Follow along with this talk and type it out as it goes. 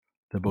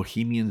The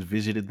Bohemians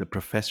visited the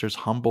professor's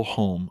humble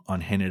home on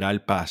General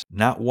Paz.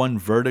 Not one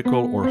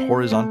vertical or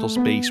horizontal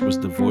space was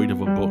devoid of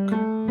a book,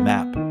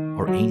 map,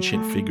 or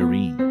ancient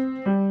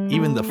figurine.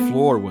 Even the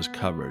floor was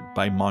covered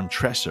by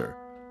Montresor,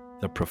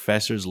 the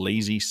professor's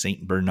lazy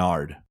Saint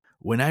Bernard.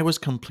 When I was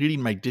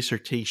completing my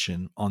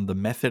dissertation on the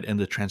method and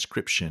the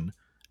transcription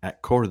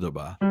at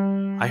Cordoba,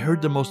 I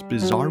heard the most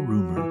bizarre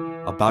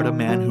rumor about a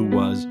man who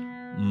was,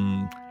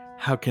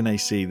 how can I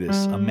say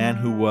this? A man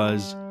who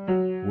was,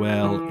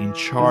 well, in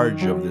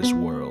charge of this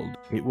world.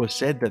 It was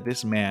said that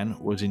this man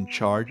was in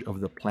charge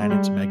of the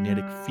planet's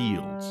magnetic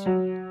fields,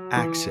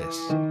 axis,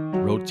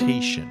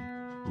 rotation,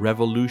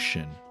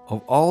 revolution,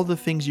 of all the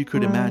things you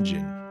could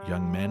imagine,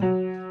 young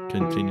men,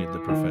 continued the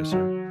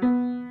professor.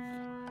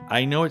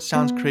 I know it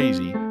sounds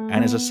crazy,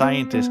 and as a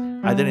scientist,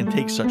 I didn't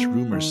take such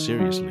rumors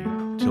seriously,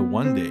 till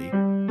one day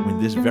when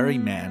this very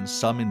man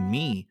summoned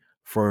me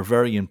for a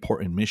very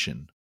important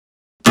mission.